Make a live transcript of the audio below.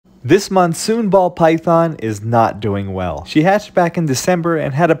This monsoon ball python is not doing well. She hatched back in December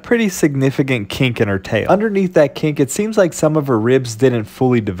and had a pretty significant kink in her tail. Underneath that kink, it seems like some of her ribs didn't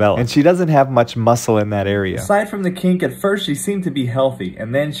fully develop, and she doesn't have much muscle in that area. Aside from the kink, at first she seemed to be healthy,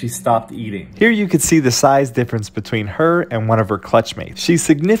 and then she stopped eating. Here you could see the size difference between her and one of her clutch mates. She's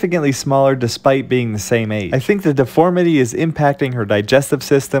significantly smaller despite being the same age. I think the deformity is impacting her digestive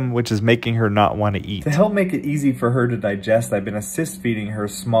system, which is making her not want to eat. To help make it easy for her to digest, I've been assist feeding her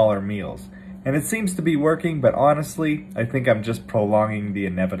smaller meals. And it seems to be working, but honestly, I think I'm just prolonging the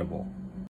inevitable.